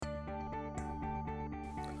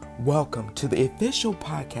Welcome to the official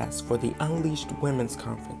podcast for the Unleashed Women's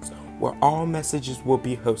Conference, where all messages will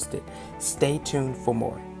be hosted. Stay tuned for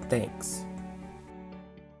more. Thanks.